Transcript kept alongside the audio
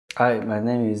Hi, my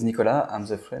name is Nicolas. I'm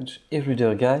the French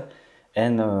eReader guy,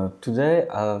 and today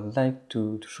I'd like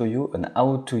to show you on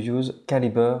how to use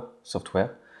CALIBRE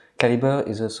software. CALIBRE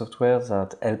is a software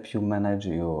that helps you manage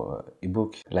your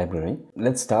ebook library.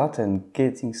 Let's start and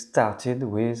getting started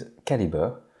with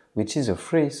CALIBRE, which is a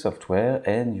free software,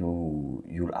 and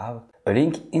you'll have a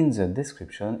link in the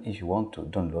description if you want to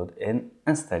download and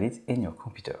install it in your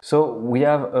computer. So we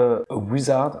have a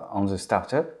wizard on the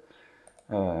startup.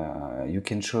 You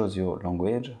can choose your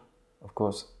language. Of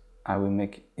course, I will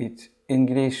make it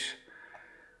English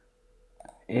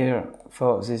here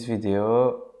for this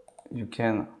video. You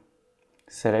can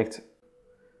select,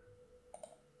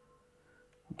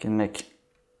 you can make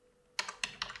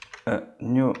a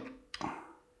new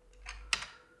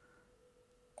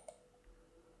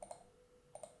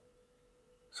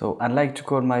so I'd like to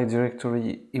call my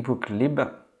directory ebook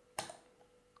lib.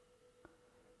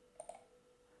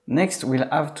 Next, we'll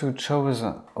have to choose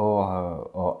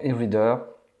our eReader.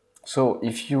 So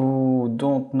if you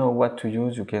don't know what to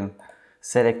use, you can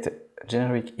select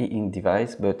generic e-ink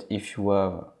device, but if you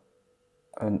have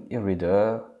an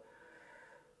eReader,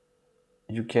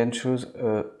 you can choose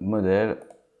a model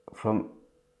from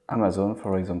Amazon,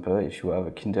 for example, if you have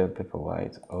a Kindle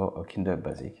Paperwhite or a Kindle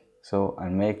Basic. So I'll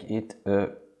make it a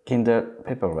Kindle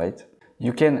Paperwhite.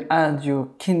 You can add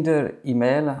your Kindle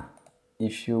email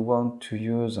if you want to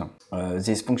use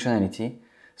this functionality.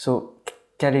 So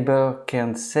CALIBRE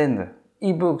can send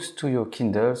ebooks to your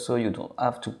Kindle, so you don't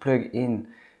have to plug in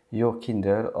your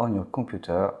Kindle on your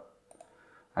computer.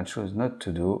 I choose not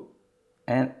to do,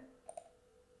 and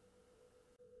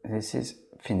this is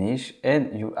finished,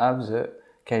 and you have the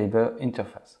CALIBRE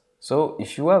interface. So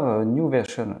if you have a new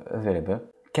version available,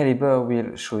 CALIBRE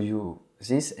will show you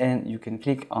this, and you can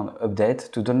click on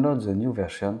update to download the new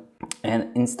version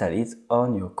and install it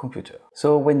on your computer.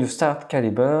 So when you start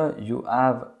CALIBRE, you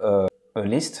have a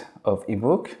list of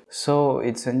ebook. So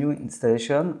it's a new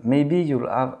installation. Maybe you'll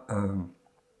have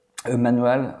a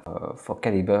manual for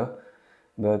CALIBRE,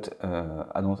 but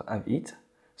I don't have it.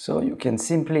 So you can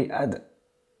simply add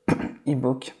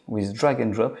ebook with drag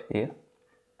and drop here,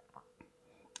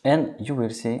 and you will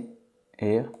see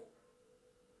here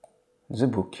the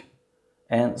book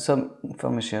and some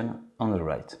information on the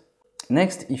right.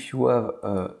 Next, if you have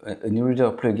an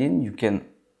eReader plugin, you can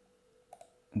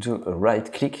do a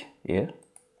right click here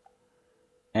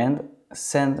and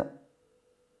send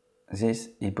this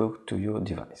ebook to your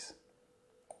device.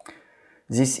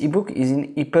 This ebook is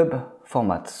in EPUB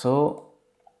format, so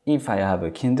if I have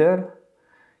a Kindle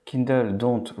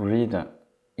don't read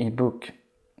ebook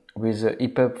with the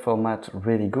EPUB format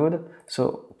really good,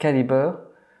 so CALIBRE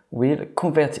will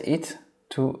convert it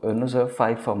to another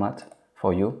file format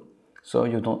for you, so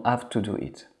you don't have to do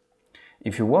it.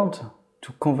 If you want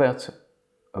to convert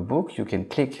a book, you can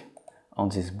click on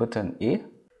this button here.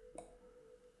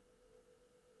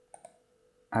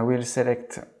 I will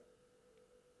select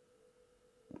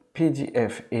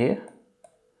PDF here,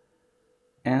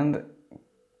 and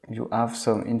you have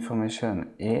some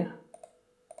information here.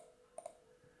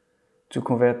 To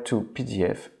convert to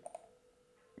PDF,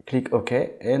 click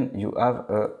OK, and you have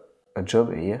a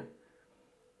job here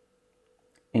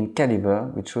in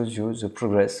CALIBRE, which shows you the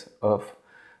progress of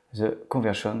the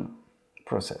conversion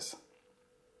process.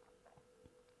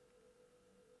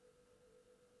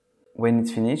 When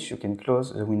it's finished, you can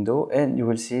close the window, and you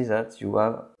will see that you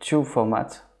have two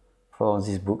formats for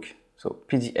this book, so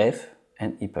PDF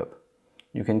and EPUB.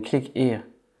 You can click here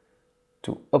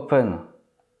to open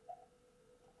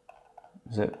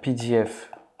the PDF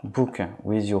book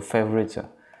with your favorite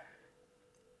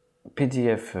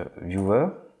PDF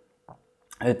viewer.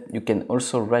 You can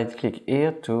also right click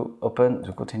here to open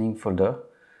the containing folder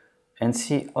and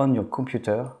see on your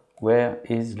computer where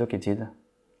is located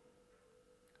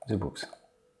the books.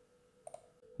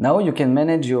 Now you can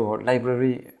manage your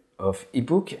library of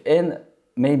ebook, and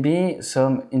maybe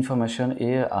some information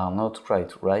here are not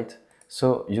quite right,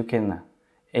 so you can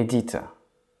edit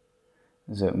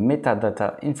the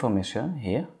metadata information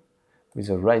here with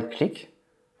a right click,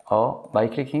 or by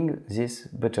clicking this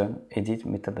button, edit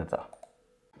metadata.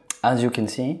 As you can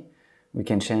see, we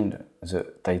can change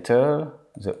the title,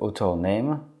 the author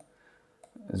name,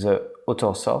 the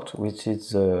author sort, which is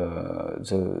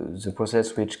the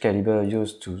process which CALIBRE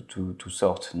used to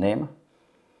sort name,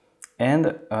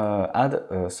 and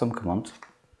add some comment.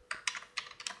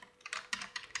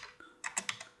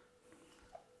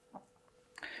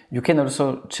 You can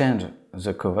also change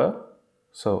the cover,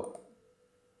 so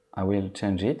I will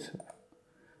change it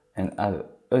and add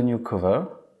a new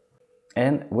cover,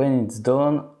 and when it's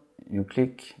done, you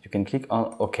can click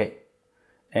on OK,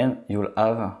 and you'll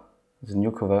have the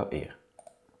new cover here.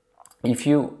 If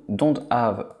you don't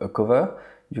have a cover,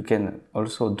 you can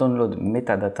also download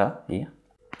metadata here,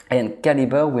 and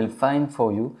CALIBRE will find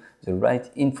for you the right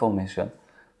information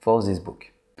for this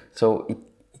book. So it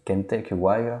can take a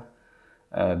while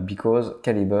because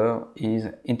CALIBRE is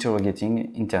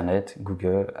interrogating internet,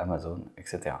 Google, Amazon,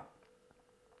 etc.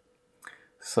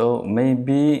 So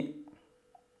maybe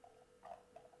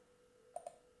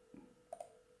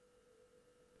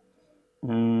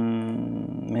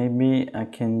I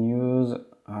can use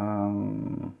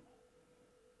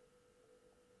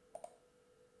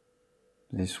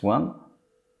this one.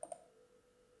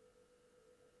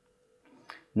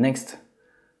 Next,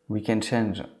 we can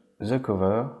change the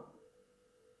cover.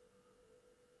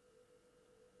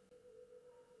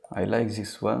 I like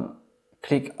this one.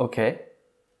 Click OK,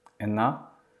 and now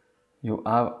you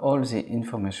have all the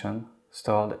information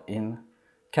stored in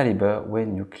CALIBRE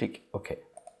when you click OK.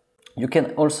 You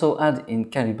can also add in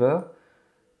CALIBRE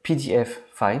PDF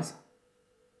files.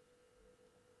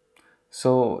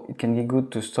 So it can be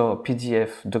good to store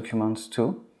PDF documents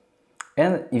too.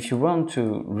 And if you want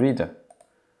to read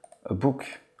a book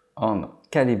on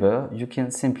CALIBRE, you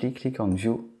can simply click on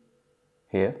View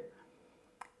here,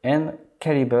 and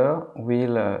CALIBRE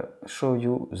will show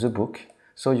you the book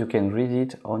so you can read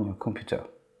it on your computer.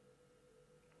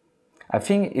 I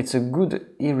think it's a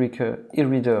good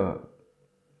e-reader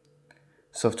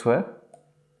software.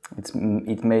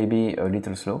 It may be a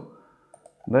little slow,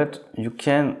 but you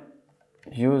can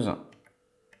use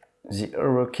the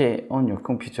arrow key on your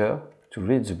computer to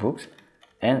read the books,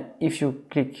 and if you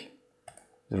click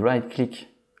the right click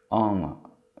on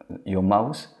your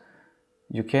mouse,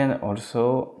 you can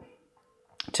also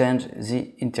change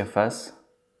the interface,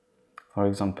 for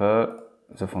example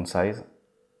the font size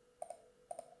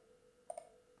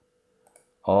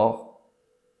or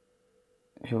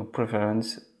your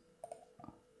preference.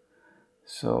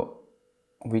 So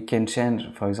we can change,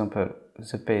 for example,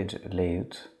 the page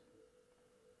layout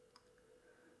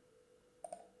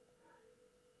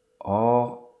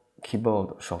or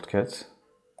keyboard shortcuts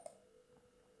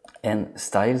and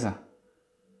styles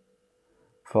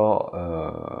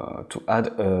for to add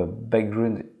a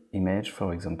background image,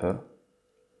 for example.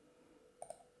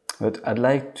 But I'd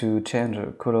like to change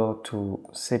the color to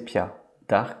sepia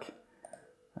dark,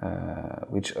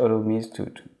 which allows me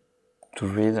to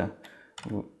read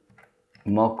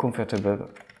more comfortable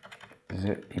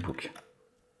the ebook.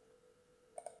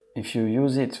 If you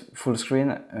use it full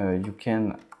screen, you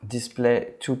can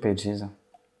display 2 pages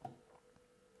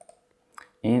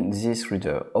in this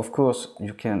reader. Of course,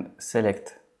 you can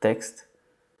select text,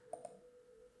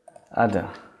 add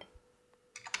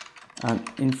an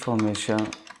information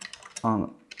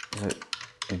on the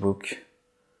ebook.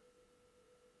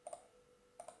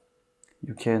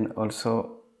 You can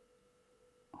also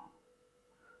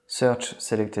search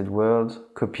selected words,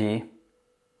 copy,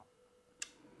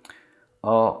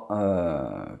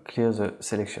 or clear the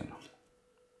selection.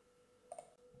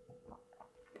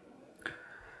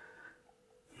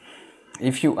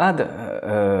 If you add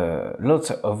lots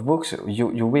of books,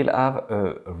 you will have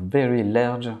a very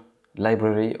large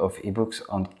library of ebooks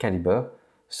on CALIBRE,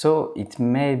 so it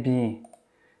may be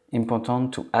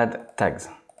important to add tags.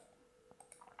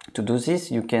 To do this,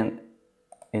 you can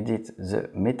edit the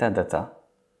metadata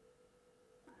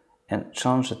and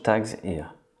change the tags here.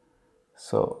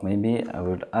 So maybe I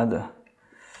will add a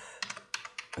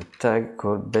tag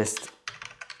called best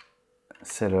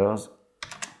sellers.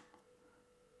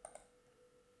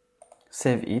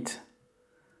 Save it,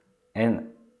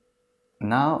 and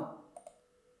now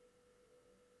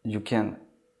you can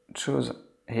choose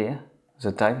here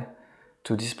the tag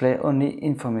to display only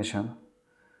information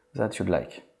that you'd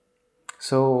like.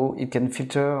 So it can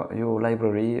filter your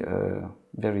library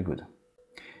very good.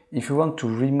 If you want to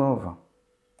remove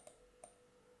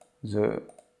the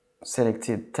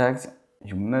selected tags,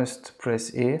 you must press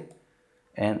here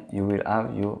and you will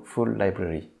have your full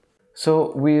library.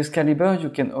 So with CALIBRE you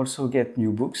can also get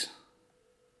new books.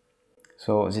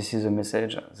 So this is a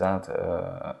message that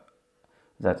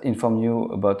that inform you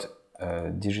about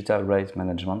digital rights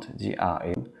management,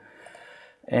 DRM,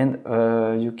 and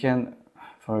you can,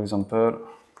 for example,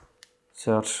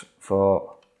 search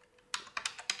for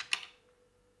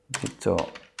Victor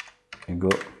Hugo,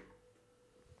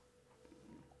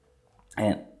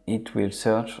 and it will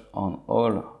search on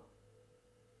all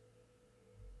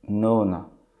known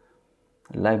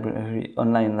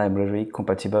online library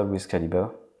compatible with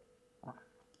CALIBRE.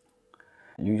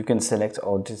 You can select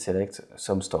or deselect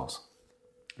some stores.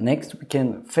 Next, we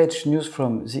can fetch news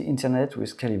from the internet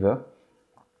with CALIBRE.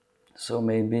 So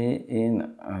maybe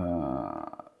in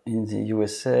in the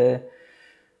USA,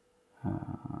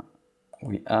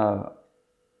 we have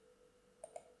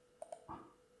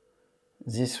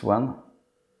this one,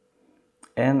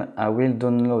 and I will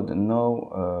download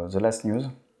now the last news.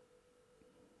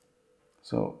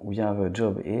 So we have a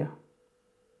job here.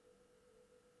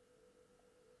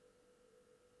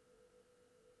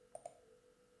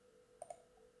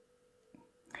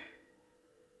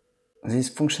 This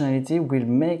functionality will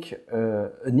make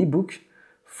an ebook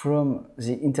from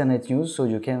the internet news, so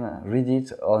you can read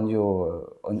it on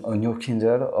your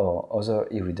Kindle or other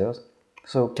e-readers.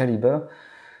 So CALIBRE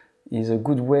is a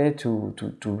good way to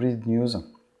read news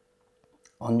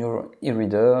on your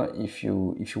e-reader if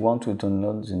you want to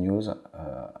download the news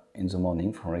in the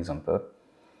morning, for example.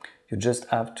 You just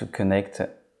have to connect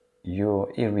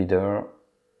your e-reader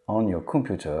on your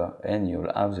computer and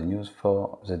you'll have the news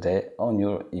for the day on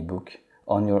your ebook,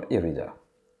 on your e-reader.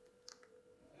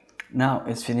 Now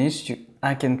it's finished.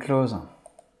 I can close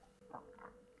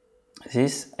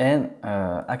this and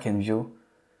I can view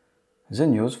the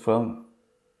news from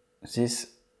this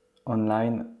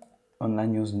online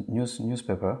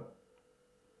newspaper,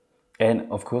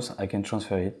 and of course I can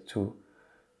transfer it to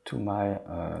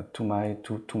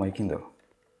my Kindle.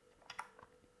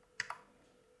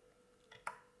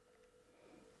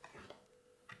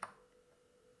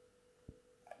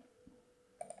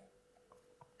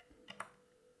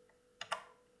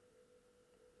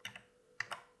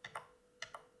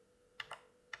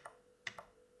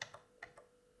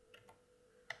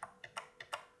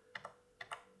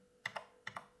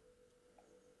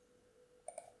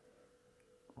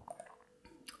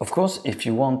 Of course, if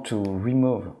you want to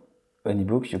remove an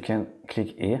ebook, you can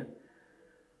click here,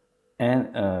 and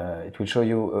it will show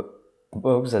you a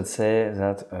box that says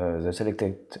that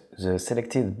the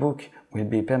selected book will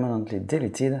be permanently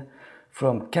deleted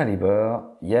from CALIBRE.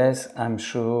 Yes, I'm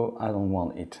sure I don't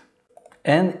want it.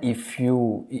 And if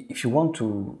you want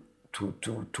to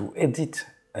edit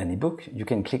an ebook, you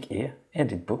can click here,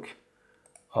 Edit Book,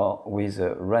 or with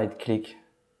a right click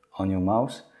on your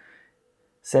mouse,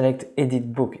 select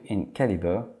Edit Book in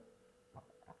CALIBRE,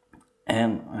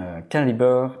 and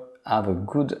CALIBRE have a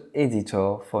good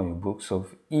editor for your book. So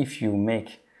if you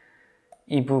make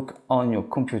ebook on your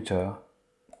computer,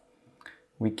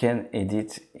 we can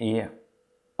edit here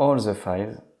all the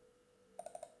files.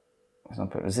 For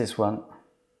example, this one,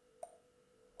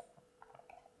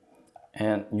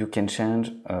 and you can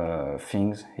change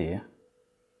things here.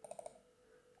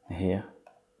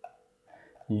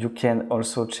 You can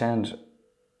also change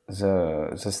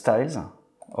the styles.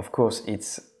 Of course,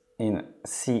 it's in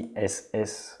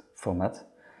CSS format,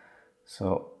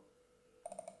 so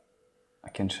I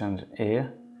can change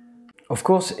here. Of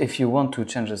course, if you want to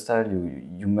change the style,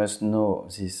 you must know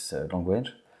this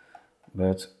language,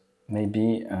 but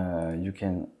maybe you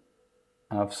can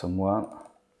have someone.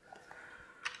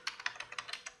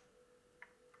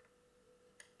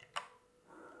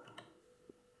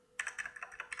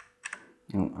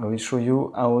 I will show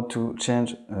you how to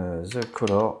change the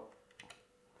color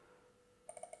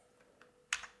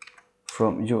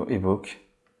from your ebook,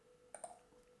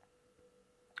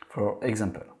 for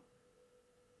example.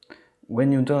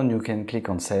 When you're done, you can click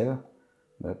on Save,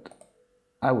 but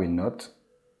I will not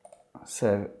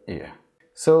save here.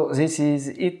 So this is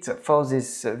it for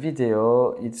this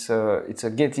video. It's a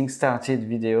getting started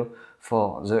video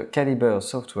for the CALIBRE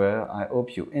software. I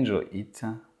hope you enjoy it.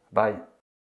 Bye.